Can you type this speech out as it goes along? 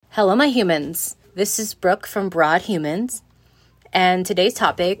Hello, my humans. This is Brooke from Broad Humans, and today's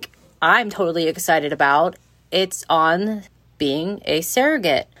topic I'm totally excited about. It's on being a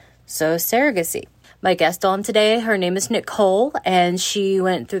surrogate, so surrogacy. My guest on today, her name is Nicole, and she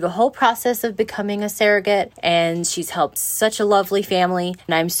went through the whole process of becoming a surrogate, and she's helped such a lovely family,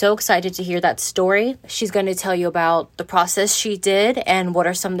 and I'm so excited to hear that story. She's going to tell you about the process she did and what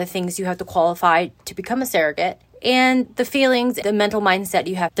are some of the things you have to qualify to become a surrogate, and the feelings, the mental mindset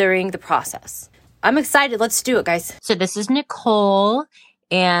you have during the process. I'm excited. Let's do it, guys. So this is Nicole,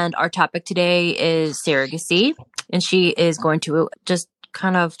 and our topic today is surrogacy, and she is going to just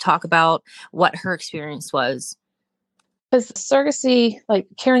kind of talk about what her experience was. Because surrogacy, like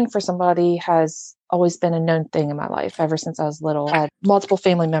caring for somebody, has always been a known thing in my life. Ever since I was little, I had multiple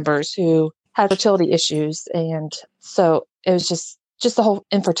family members who had fertility issues. And so it was just the whole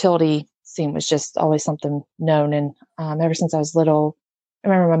infertility scene was just always something known. And ever since I was little, I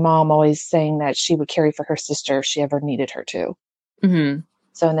remember my mom always saying that she would carry for her sister if she ever needed her to. Mm-hmm.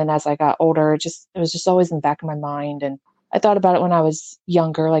 So, and then as I got older, it was just always in the back of my mind. And I thought about it when I was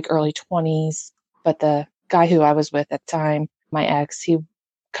younger, like early 20s. But the guy who I was with at the time, my ex, he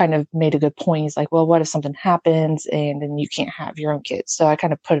kind of made a good point. He's like, well, what if something happens and then you can't have your own kids? So I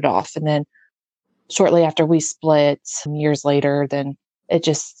kind of put it off. And then shortly after we split, some years later, then it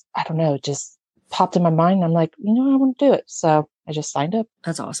just, I don't know, it just popped in my mind. I'm like, I want to do it. So I just signed up.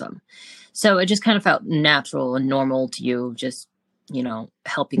 That's awesome. So it just kind of felt natural and normal to you, just,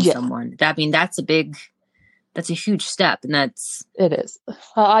 helping someone. That's a huge step. And it is.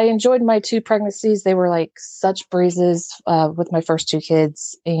 I enjoyed my 2 pregnancies. They were like such breezes with my first 2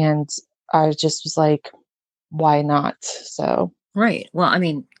 kids. And I just was like, why not? So. Right. Well, I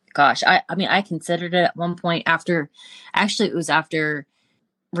mean, gosh, I considered it at one point it was after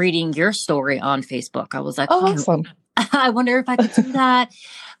reading your story on Facebook. I was like, oh, awesome. I wonder if I could do that.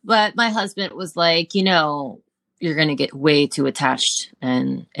 But my husband was like, you're going to get way too attached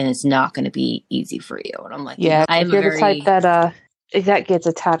and it's not going to be easy for you. And I'm like, yeah, if you're the type that, if that gets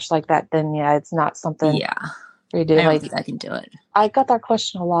attached like that, then yeah, it's not something. Yeah. You do. I don't think I can do it. I got that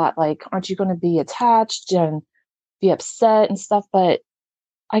question a lot. Like, aren't you going to be attached and be upset and stuff? But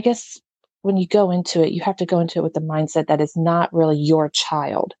I guess when you go into it, you have to go into it with the mindset that it's not really your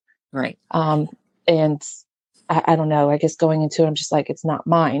child. Right. And I don't know, I guess going into it, I'm just like, it's not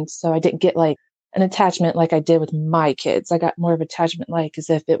mine. So I didn't get like an attachment like I did with my kids. I got more of attachment like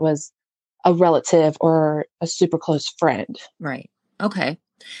as if it was a relative or a super close friend. Right. Okay.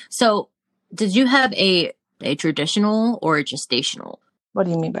 So did you have a traditional or a gestational? What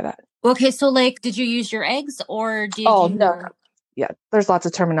do you mean by that? Okay. So like, did you use your eggs or did you? No. Yeah. There's lots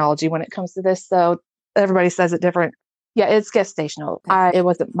of terminology when it comes to this. So everybody says it different. Yeah. It's gestational. Okay. It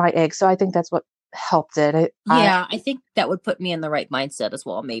wasn't my egg. So I think that's what helped it. I think that would put me in the right mindset as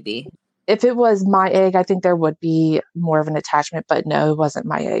well. Maybe. If it was my egg, I think there would be more of an attachment, but no, it wasn't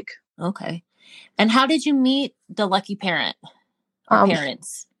my egg. Okay. And how did you meet the lucky parent or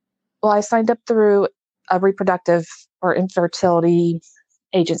parents? Well, I signed up through a reproductive or infertility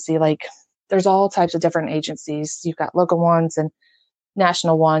agency. Like there's all types of different agencies. You've got local ones and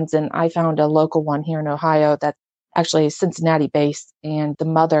national ones. And I found a local one here in Ohio that's actually Cincinnati based. And the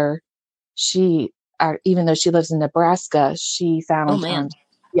mother, even though she lives in Nebraska, she found, oh man.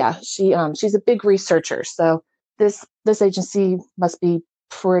 She's a big researcher. So this agency must be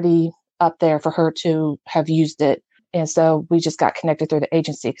pretty up there for her to have used it. And so we just got connected through the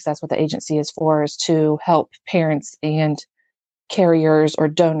agency because that's what the agency is for, is to help parents and carriers or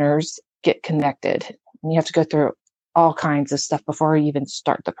donors get connected. And you have to go through all kinds of stuff before you even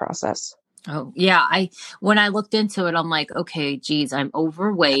start the process. Oh, yeah. When I looked into it, I'm like, okay, geez, I'm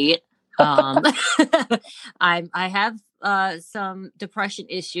overweight. I have some depression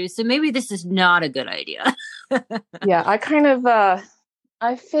issues, so maybe this is not a good idea. Yeah, I kind of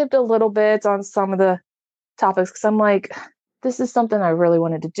I fibbed a little bit on some of the topics because I'm like, this is something I really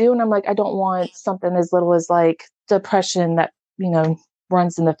wanted to do, and I'm like, I don't want something as little as like depression that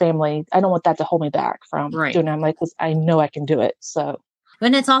runs in the family. I don't want that to hold me back from doing it. I'm like, because I know I can do it. So,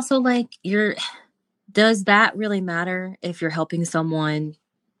 and it's also like, does that really matter if you're helping someone?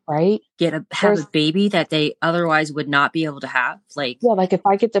 Right. Have a baby that they otherwise would not be able to have? Like, yeah, like if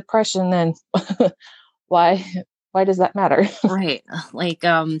I get depression, then why does that matter? Right. Like,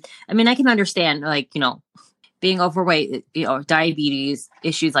 I mean, I can understand, like, being overweight, diabetes,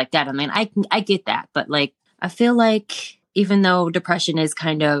 issues like that. I mean, I get that, but like, I feel like even though depression is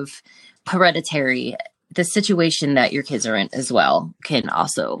kind of hereditary, the situation that your kids are in as well can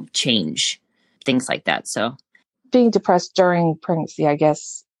also change things like that. So being depressed during pregnancy, I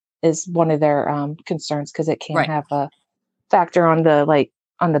guess, is one of their concerns because it can have a factor on the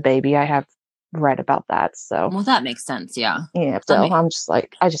on the baby. I have read about that. So, Well, that makes sense. Yeah. yeah. I So mean, I'm just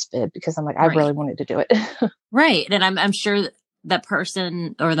like, I just fib because I'm like, I right. really wanted to do it. Right. And I'm sure that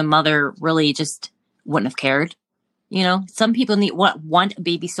person or the mother really just wouldn't have cared. You know, some people want a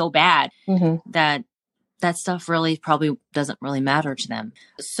baby so bad that stuff really probably doesn't really matter to them.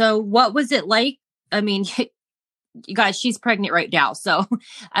 So what was it like? I mean, you guys, she's pregnant right now. So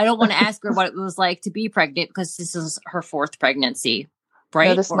I don't want to ask her what it was like to be pregnant because this is her fourth pregnancy, right?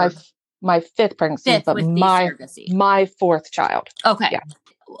 No, this is my fifth pregnancy, fifth but with my fourth child. Okay. Yeah.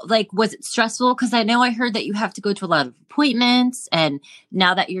 Like, was it stressful? Because I know I heard that you have to go to a lot of appointments. And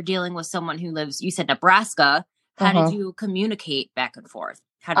now that you're dealing with someone who lives, you said Nebraska, how did you communicate back and forth?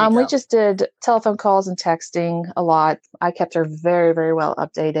 How did it go? We just did telephone calls and texting a lot. I kept her very, very well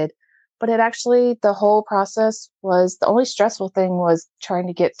updated. But it actually, the whole process was, the only stressful thing was trying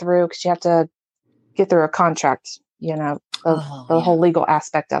to get through, because you have to get through a contract, you know, the whole legal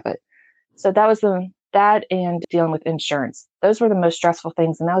aspect of it. So that was that and dealing with insurance. Those were the most stressful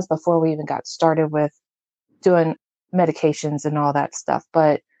things. And that was before we even got started with doing medications and all that stuff.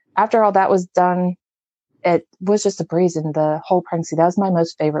 But after all that was done, it was just a breeze in the whole pregnancy. That was my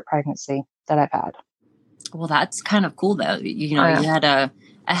most favorite pregnancy that I've had. Well, that's kind of cool though. You know, you had a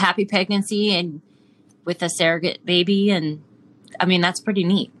happy pregnancy and with a surrogate baby. And I mean, that's pretty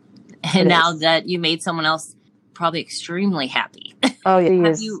neat. And now that you made someone else probably extremely happy. Oh,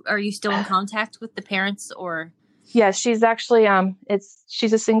 yeah. Are you still in contact with the parents or? Yeah, she's actually,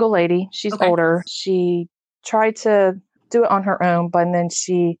 she's a single lady. She's older. She tried to do it on her own, but then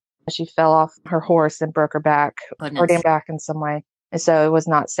she fell off her horse and broke her back or damn back in some way. And so it was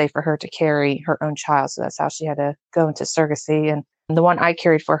not safe for her to carry her own child. So that's how she had to go into surrogacy. And the one I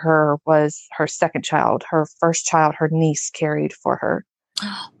carried for her was her second child. Her first child, her niece carried for her.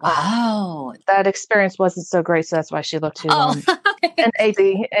 Wow. That experience wasn't so great. So that's why she looked to an AD.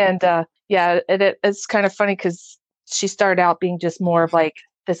 And it's kind of funny because she started out being just more of like,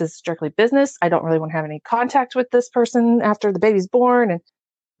 this is strictly business. I don't really want to have any contact with this person after the baby's born. And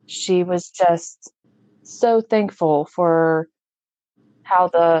she was just so thankful for how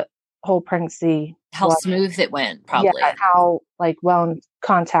the whole pregnancy, how smooth it went, probably. Yeah, how like well in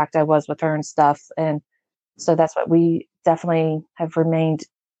contact I was with her and stuff. And so that's what we definitely have remained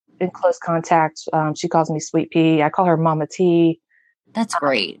in close contact. She calls me Sweet Pea. I call her Mama T. That's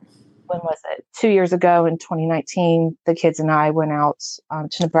great. When was it? 2 years ago in 2019, the kids and I went out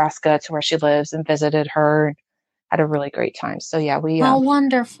to Nebraska to where she lives and visited her and had a really great time. So yeah, how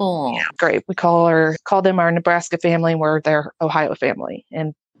wonderful. Yeah, great. We call them our Nebraska family, and we're their Ohio family.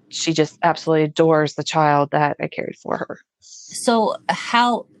 And she just absolutely adores the child that I carried for her. So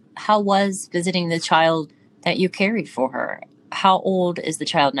how was visiting the child that you carried for her? How old is the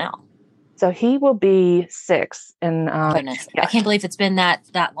child now? So he will be 6. And goodness. Yeah. I can't believe it's been that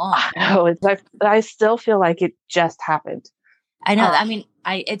long. No, I still feel like it just happened. I know. I mean,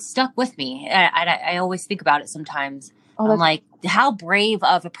 it stuck with me. I always think about it sometimes. I'm like, how brave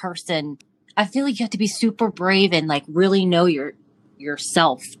of a person. I feel like you have to be super brave and like really know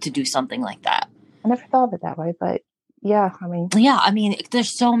yourself to do something like that. I never thought of it that way, but yeah, I mean,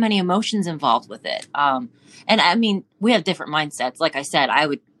 there's so many emotions involved with it. And I mean, we have different mindsets. Like I said, I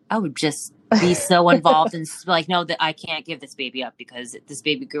would just be so involved and like, no, that I can't give this baby up because this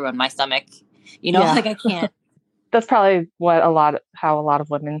baby grew on my stomach. You know, like I can't. That's probably how a lot of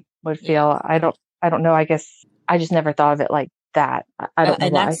women would feel. I don't know. I guess I just never thought of it like that. I don't know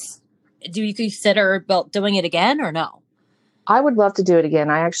why. Do you consider about doing it again or no? I would love to do it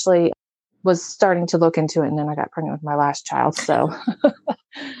again. I actually was starting to look into it, and then I got pregnant with my last child. So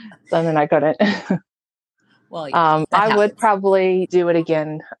then I couldn't. Well, I would probably do it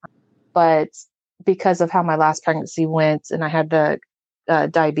again, but because of how my last pregnancy went and I had the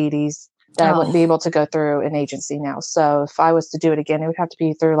diabetes, that I wouldn't be able to go through an agency now. So if I was to do it again, it would have to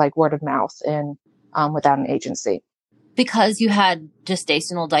be through like word of mouth and without an agency. Because you had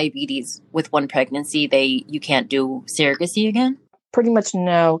gestational diabetes with one pregnancy, you can't do surrogacy again? Pretty much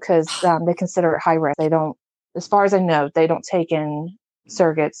no, because they consider it high risk. They don't, as far as I know, they don't take in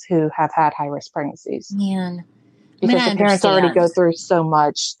surrogates who have had high risk pregnancies. Man. Because the parents already go through so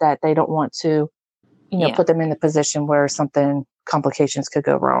much that they don't want to, put them in the position where complications could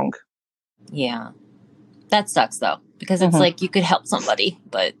go wrong. Yeah. That sucks though, because it's like you could help somebody,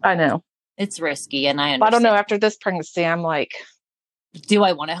 but I know it's risky and I understand. I don't know. After this pregnancy, I'm like, do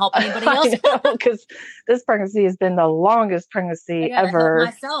I want to help anybody else? Because this pregnancy has been the longest pregnancy ever.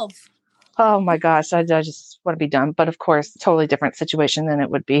 Myself. Oh my gosh. I just want to be done. But of course, totally different situation than it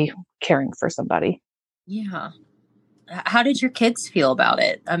would be caring for somebody. Yeah. How did your kids feel about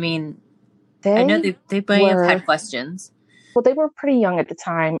it? I mean, I know they may have had questions. Well, they were pretty young at the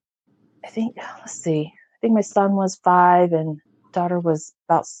time. I think, let's see, I think my son was 5 and daughter was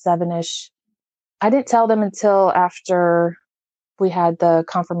about 7-ish. I didn't tell them until after we had the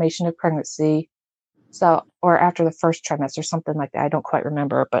confirmation of pregnancy. So, or after the first trimester, something like that. I don't quite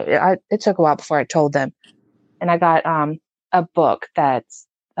remember, but it took a while before I told them. And I got a book that's,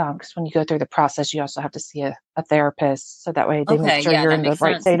 because when you go through the process, you also have to see a therapist. So that way they make sure you're in the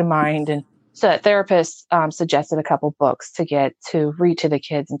right state of mind. And so that therapist suggested a couple books to read to the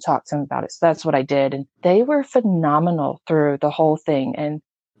kids and talk to them about it. So that's what I did. And they were phenomenal through the whole thing. And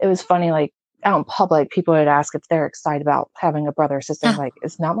it was funny, like out in public, people would ask if they're excited about having a brother or sister. I'm like,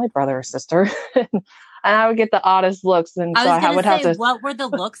 it's not my brother or sister. And I would get the oddest looks. And so I would have to. What were the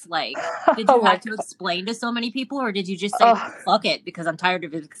looks like? Did you have to explain to so many people, or did you just say, fuck it, because I'm tired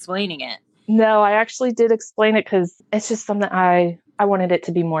of explaining it? No, I actually did explain it because it's just something I wanted it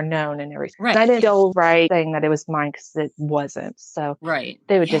to be more known and everything. Right. And I didn't go right saying that it was mine because it wasn't. So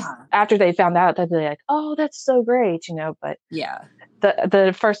they would just, after they found out, they'd be like, oh, that's so great, But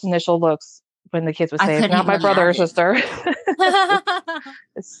the first initial looks when the kids would say, it's not my brother or sister. It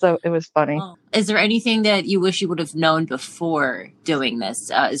was funny. Oh. Is there anything that you wish you would have known before doing this?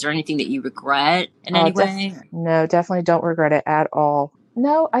 Is there anything that you regret in any way? No, definitely don't regret it at all.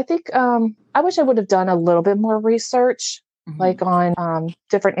 No, I think I wish I would have done a little bit more research, like on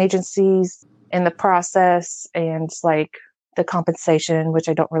different agencies in the process and like the compensation, which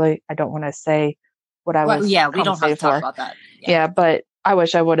I don't want to say what I was. Yeah, we don't have to talk about that. Yeah, but I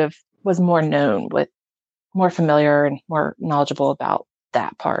wish I would have was more known, with more familiar and more knowledgeable about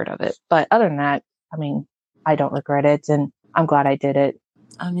that part of it. But other than that, I mean, I don't regret it, and I'm glad I did it.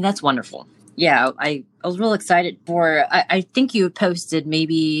 I mean, that's wonderful. Yeah, I was real excited for, I think you posted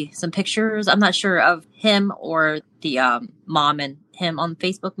maybe some pictures, I'm not sure, of him or the mom and him on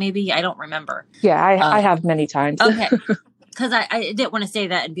Facebook, maybe. I don't remember. Yeah, I have many times. Okay. Because I didn't want to say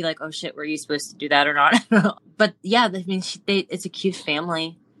that and be like, oh shit, were you supposed to do that or not? But yeah, I mean, it's a cute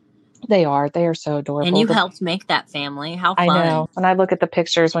family. They are so adorable. And you helped make that family. How fun. I know. When I look at the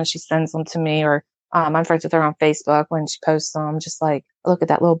pictures when she sends them to me, or I'm friends with her on Facebook when she posts them, just like, I look at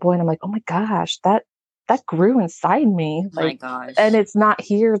that little boy and I'm like, oh my gosh, that grew inside me. Oh my gosh. And it's not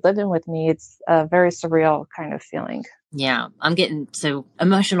here living with me. It's a very surreal kind of feeling. Yeah. I'm getting so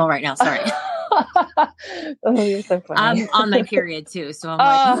emotional right now. Sorry. Oh, you're so funny. I'm on my period too. So I'm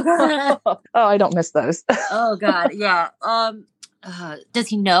like, oh, I don't miss those. Oh God. Yeah. Does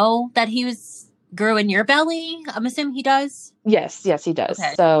he know that grew in your belly? I'm assuming he does. Yes, he does.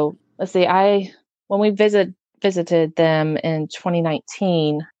 Okay. So let's see. When we visited them in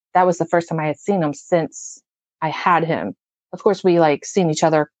 2019, that was the first time I had seen him since I had him. Of course, we seen each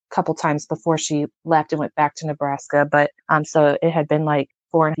other a couple times before she left and went back to Nebraska. But so it had been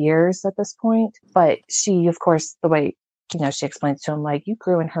 4 years at this point. But she, of course, the way she explains to him, you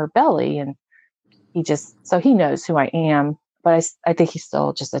grew in her belly, and so he knows who I am. But I think he's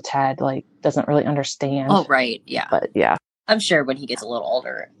still just a tad, doesn't really understand. Oh, right. Yeah. But yeah. I'm sure when he gets a little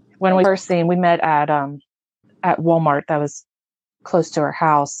older. When we first seen, we met at Walmart that was close to her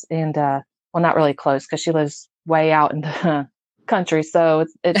house. And, well, not really close because she lives way out in the country. So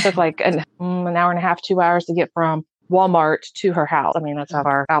it took an hour and a half, 2 hours to get from Walmart to her house. I mean, that's how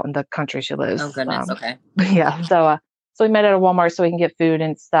far out in the country she lives. Oh, goodness. Okay. Yeah. So we met at a Walmart so we can get food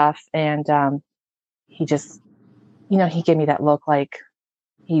and stuff. And he just... he gave me that look like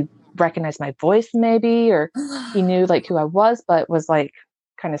he recognized my voice maybe, or he knew who I was, but was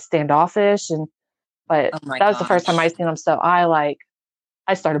kind of standoffish. But that was the first time I seen him. So I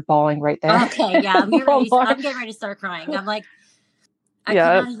started bawling right there. Okay. Yeah. I'm getting ready to start crying. I'm like, I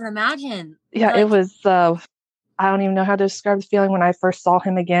can't even imagine. Yeah. It was, I don't even know how to describe the feeling when I first saw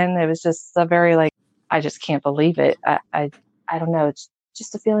him again. It was just a very I just can't believe it. I don't know. It's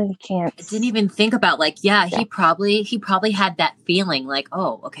just a feeling you can't. I didn't even think about he probably had that feeling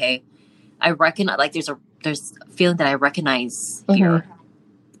oh, okay, I recognize there's a feeling that I recognize here.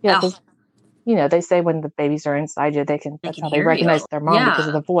 Yeah, they say when the babies are inside you, that's how they recognize their mom because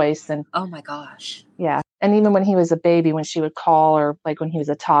of the voice. And oh my gosh, yeah. And even when he was a baby, when she would call, or when he was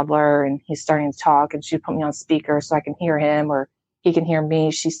a toddler and he's starting to talk, and she'd put me on speaker so I can hear him, or he can hear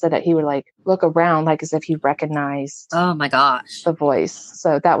me. She said that he would look around as if he recognized. Oh my gosh, the voice.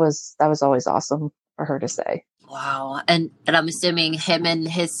 So that was always awesome for her to say. Wow. And I'm assuming him and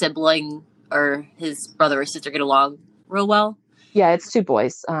his sibling or his brother or sister get along real well. Yeah, it's 2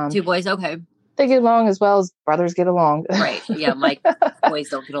 boys. 2 boys. Okay. They get along as well as brothers get along. Right. Yeah. My boys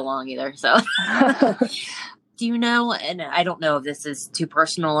don't get along either. So do you know, and I don't know if this is too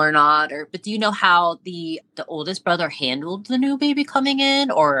personal or not, but do you know how the oldest brother handled the new baby coming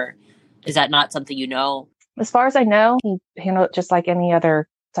in, or is that not something you know? As far as I know, he handled it just like any other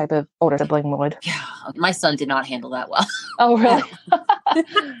type of older sibling would. Yeah, my son did not handle that well. Oh, really?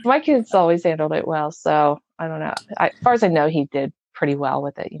 My kids always handled it well, so I don't know. As far as I know, he did pretty well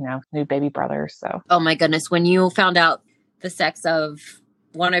with it, new baby brother, so. Oh my goodness, when you found out the sex of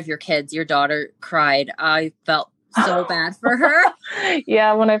one of your kids, your daughter cried, I felt so bad for her.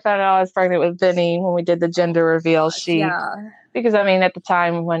 Yeah, when I found out I was pregnant with Vinny, when we did the gender reveal, because I mean, at the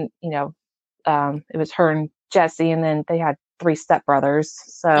time when, it was her and Jesse, and then they had 3 stepbrothers.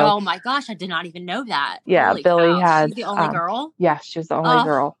 So, oh my gosh, I did not even know that. Yeah, Holy Billy cow. had. She's the only girl? Yeah, she was the only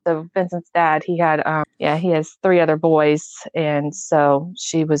girl. So Vincent's dad, he had, he has 3 other boys, and so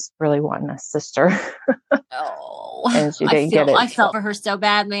she was really wanting a sister. Oh, and she didn't get it. I felt for her so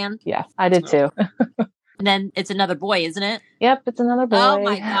bad, man. Yeah, I did too. And then it's another boy, isn't it? Yep, it's another boy. Oh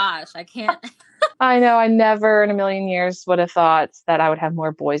my gosh, I can't. I know. I never in a million years would have thought that I would have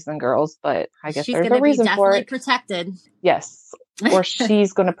more boys than girls, but I guess there's a reason for it. She's going to be definitely protected. Yes. Or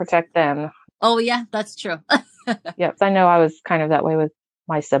she's going to protect them. Oh, yeah, that's true. Yes, I know I was kind of that way with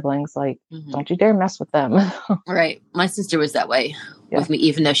my siblings. Like, don't you dare mess with them. Right. My sister was that way with me,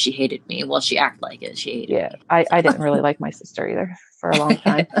 even though she hated me. Well, she acted like it. She hated me. Yeah, I didn't really like my sister either for a long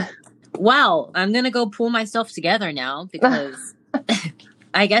time. Wow. I'm going to go pull myself together now because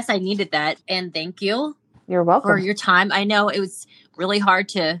I guess I needed that. And thank you. You're welcome. For your time. I know it was really hard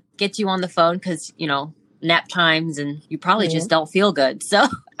to get you on the phone because, nap times and you probably just don't feel good. So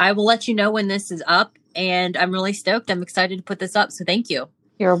I will let you know when this is up, and I'm really stoked. I'm excited to put this up. So thank you.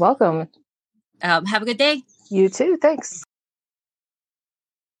 You're welcome. Have a good day. You too. Thanks.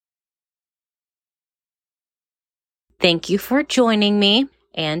 Thank you for joining me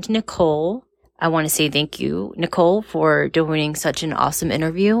and Nicole. I want to say thank you, Nicole, for doing such an awesome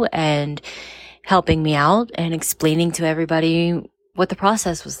interview and helping me out and explaining to everybody what the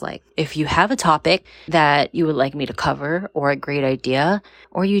process was like. If you have a topic that you would like me to cover or a great idea,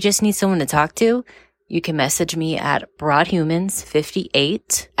 or you just need someone to talk to, you can message me at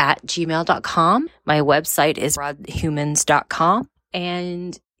broadhumans58@gmail.com. My website is broadhumans.com,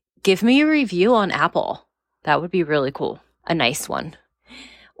 and give me a review on Apple. That would be really cool. A nice one.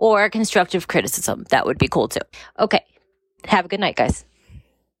 Or constructive criticism. That would be cool too. Okay. Have a good night, guys.